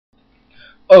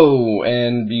Oh,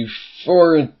 and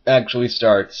before it actually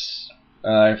starts,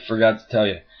 I forgot to tell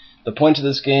you. The point of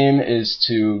this game is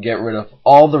to get rid of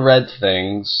all the red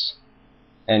things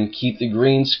and keep the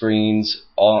green screens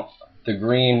off, the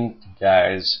green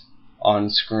guys on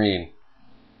screen.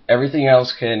 Everything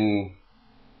else can,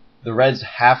 the reds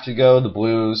have to go, the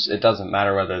blues, it doesn't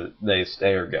matter whether they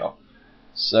stay or go.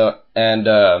 So, and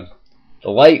the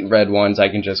light red ones I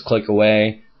can just click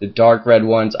away. The dark red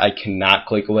ones I cannot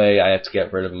click away. I have to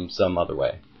get rid of them some other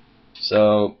way.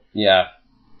 So, yeah.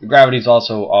 The gravity's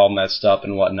also all messed up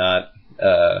and whatnot.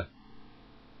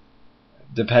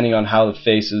 Depending on how the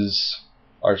faces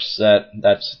are set,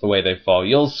 that's the way they fall.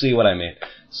 You'll see what I mean.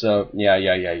 So, yeah.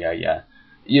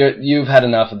 You've had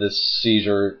enough of this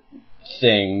seizure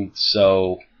thing,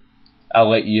 so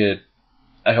I'll let you,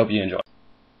 I hope you enjoy.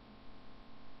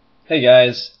 Hey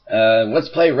guys, let's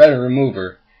play Red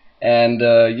Remover. And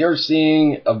you're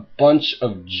seeing a bunch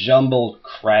of jumbled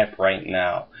crap right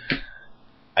now.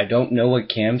 I don't know what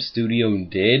CamStudio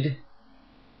did,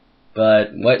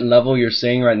 but what level you're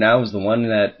seeing right now is the one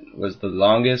that was the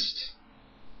longest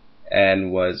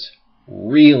and was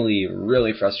really,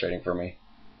 really frustrating for me.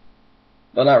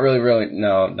 Well, not really,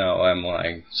 no, I'm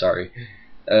lying, sorry.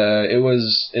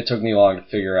 It took me long to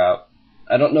figure out.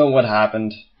 I don't know what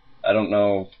happened. I don't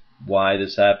know why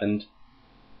this happened,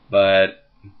 but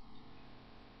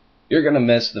you're gonna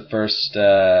miss the first,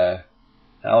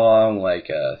 how long? Like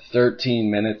 13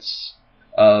 minutes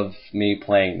of me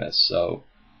playing this. So,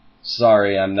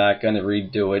 sorry, I'm not gonna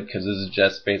redo it because this is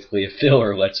just basically a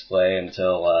filler let's play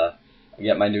until I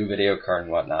get my new video card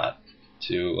and whatnot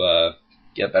to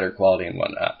get better quality and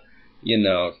whatnot. You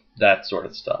know, that sort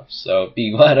of stuff. So,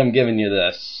 be glad I'm giving you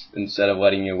this instead of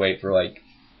letting you wait for like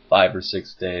 5 or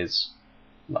 6 days.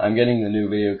 I'm getting the new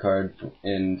video card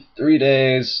in 3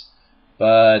 days.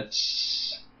 But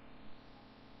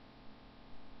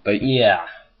yeah,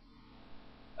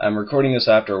 I'm recording this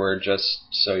afterward, just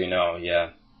so you know,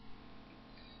 yeah.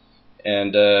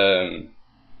 And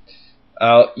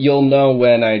you'll know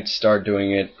when I start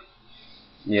doing it.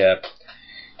 Yeah.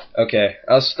 Okay,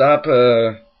 I'll stop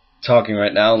talking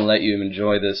right now and let you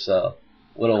enjoy this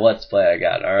little let's play I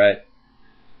got. All right.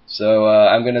 So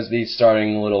I'm gonna be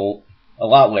starting a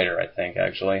lot later, I think,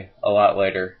 actually, a lot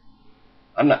later.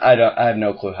 I have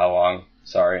no clue how long,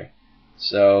 sorry.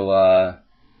 So,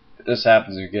 if this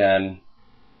happens again,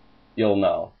 you'll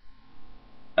know.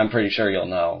 I'm pretty sure you'll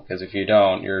know, because if you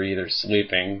don't, you're either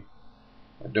sleeping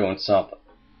or doing something.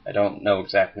 I don't know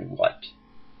exactly what.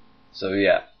 So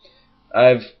yeah,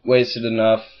 I've wasted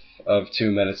enough of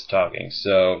 2 minutes talking,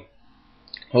 so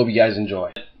hope you guys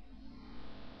enjoy.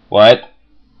 What?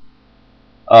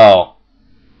 Oh,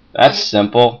 that's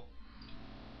simple.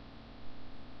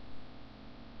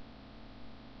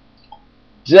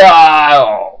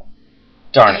 Oh,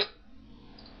 darn it.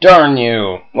 Darn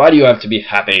you. Why do you have to be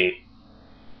happy?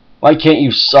 Why can't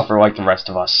you suffer like the rest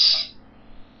of us?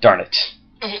 Darn it.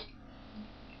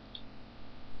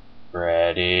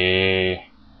 Ready,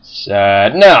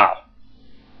 set, now.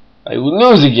 I will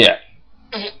lose again.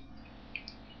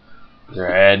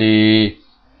 Ready,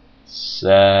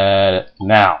 set,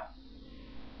 now.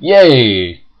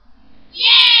 Yay.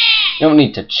 You don't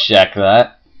need to check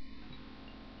that.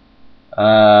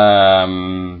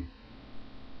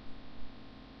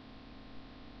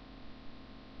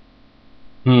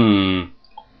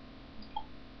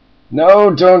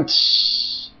 No, don't.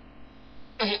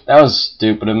 That was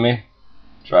stupid of me.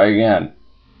 Try again.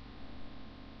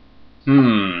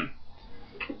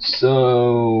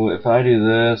 So, if I do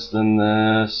this, then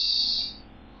this.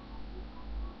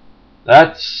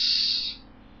 That's.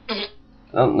 I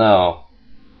don't know.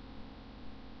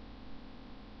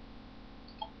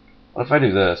 What if I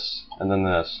do this, and then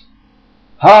this?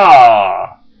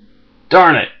 Ha!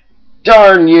 Darn it!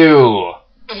 Darn you!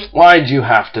 Why'd you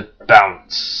have to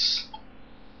bounce?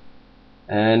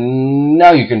 And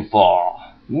now you can fall.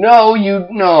 No,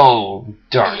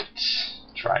 darn it.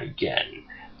 Try again.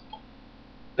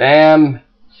 Bam!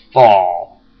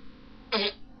 Fall.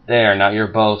 There, now you're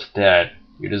both dead.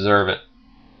 You deserve it.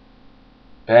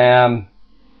 Bam!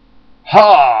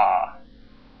 Ha!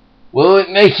 Will it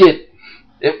make it?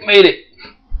 It made it!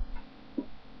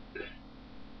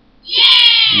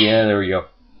 Yeah, there we go.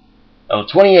 Oh,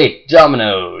 28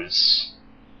 dominoes.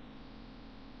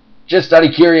 Just out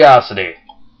of curiosity.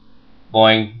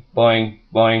 Boing, boing,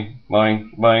 boing,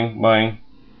 boing, boing, boing.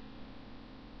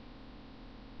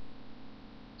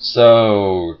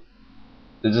 So,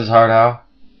 this is hard how?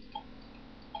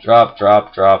 Drop,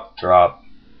 drop, drop, drop,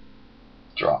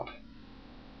 drop.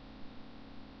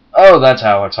 Oh, that's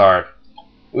how it's hard.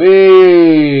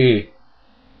 Whee!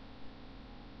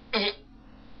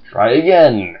 Try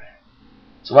again.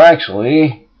 So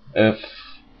actually, if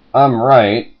I'm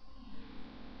right,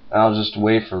 I'll just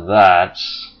wait for that.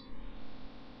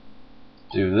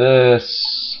 Do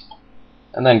this,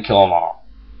 and then kill them all.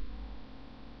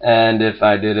 And if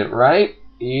I did it right,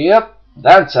 yep,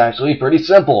 that's actually pretty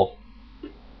simple.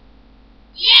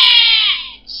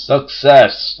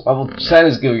 Success. Level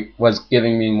 10 was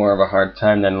giving me more of a hard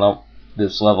time than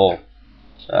this level.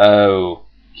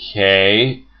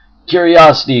 Okay.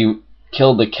 Curiosity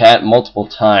killed the cat multiple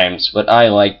times, but I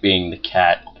like being the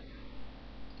cat.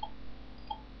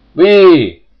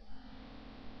 Wee!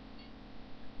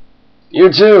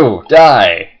 You too!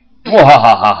 Die!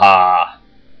 Wahahaha!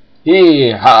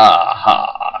 Hee ha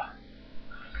ha!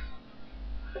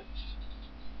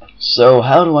 So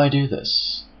how do I do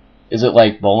this? Is it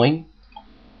like bowling?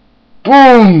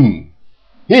 Boom!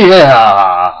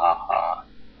 Yeah!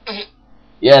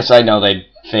 Yes, I know they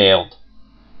failed.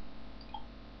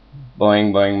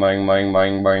 Boing, boing, boing, boing,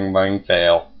 boing, boing, boing,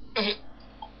 fail.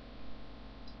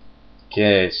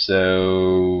 Okay,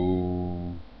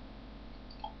 so...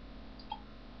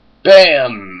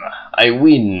 BAM! I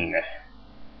win.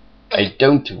 I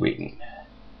don't win.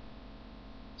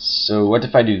 So what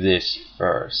if I do this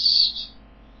first?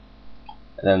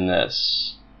 And then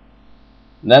this.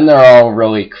 And then they're all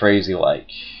really crazy like.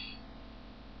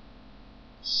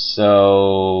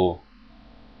 So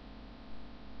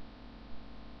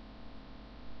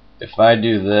if I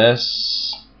do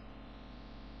this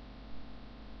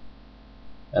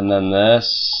and then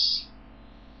this,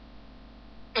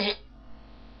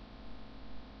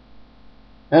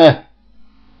 if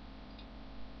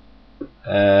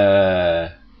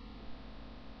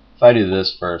I do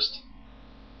this first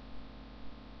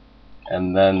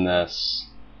and then this,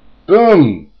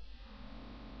 boom!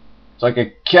 It's like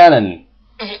a cannon.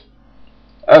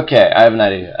 Okay, I have an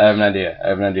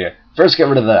idea. First get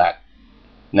rid of that.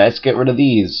 Next get rid of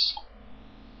these.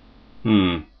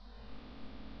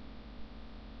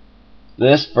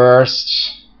 This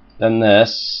first, then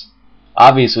this.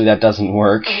 Obviously that doesn't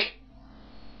work,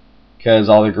 because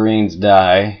all the greens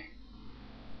die.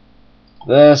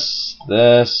 This,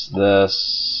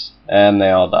 and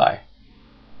they all die.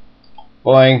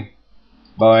 Boing,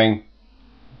 boing.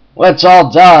 Let's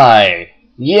all die!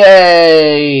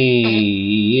 Yay!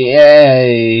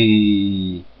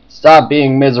 Yay! Stop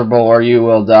being miserable or you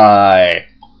will die.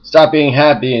 Stop being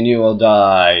happy and you will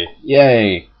die.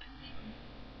 Yay!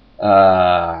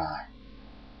 I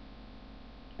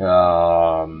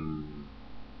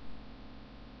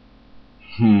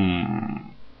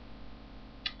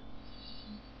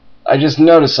just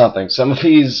noticed something. Some of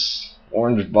these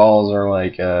orange balls are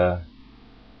like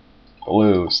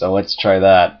blue, so let's try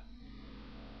that.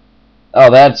 Oh,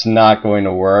 that's not going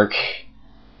to work.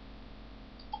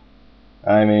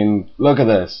 I mean, look at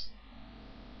this.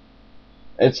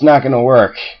 It's not going to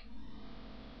work.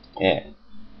 Yeah.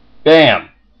 Bam!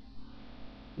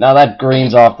 Now that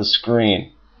green's off the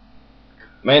screen.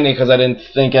 Mainly because I didn't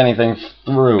think anything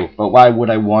through, but why would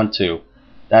I want to?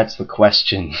 That's the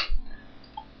question.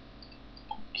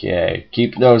 Okay,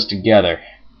 keep those together.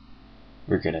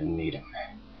 We're gonna need them.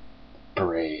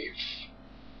 Brave.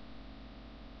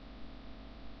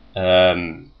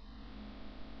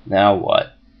 Now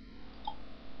what?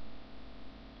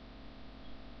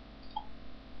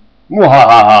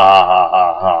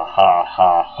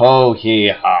 Ho hee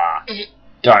ha.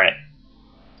 Darn it.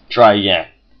 Try again.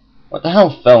 What the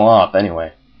hell fell off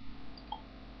anyway?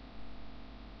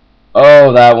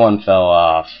 Oh, that one fell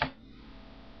off.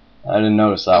 I didn't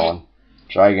notice that one.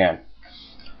 Try again.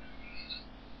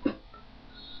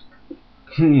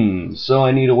 So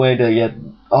I need a way to get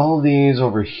all these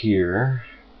over here.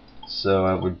 So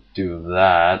I would do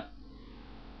that.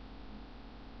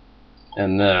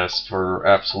 And this for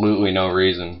absolutely no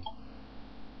reason.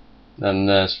 Then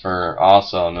this for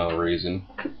also no reason.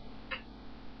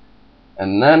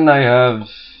 And then I have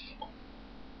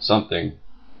something.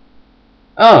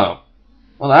 Oh,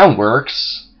 well that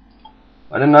works.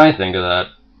 Why didn't I think of that?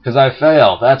 Because I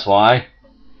failed, that's why.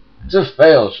 It's a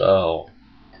fail show.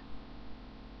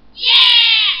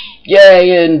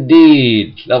 Yay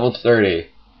indeed! Level 30.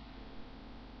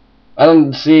 I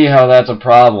don't see how that's a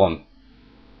problem.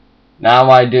 Now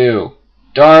I do.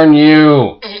 Darn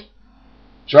you!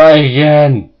 Try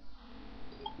again.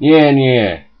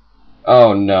 Yeah.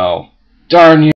 Oh no. Darn you!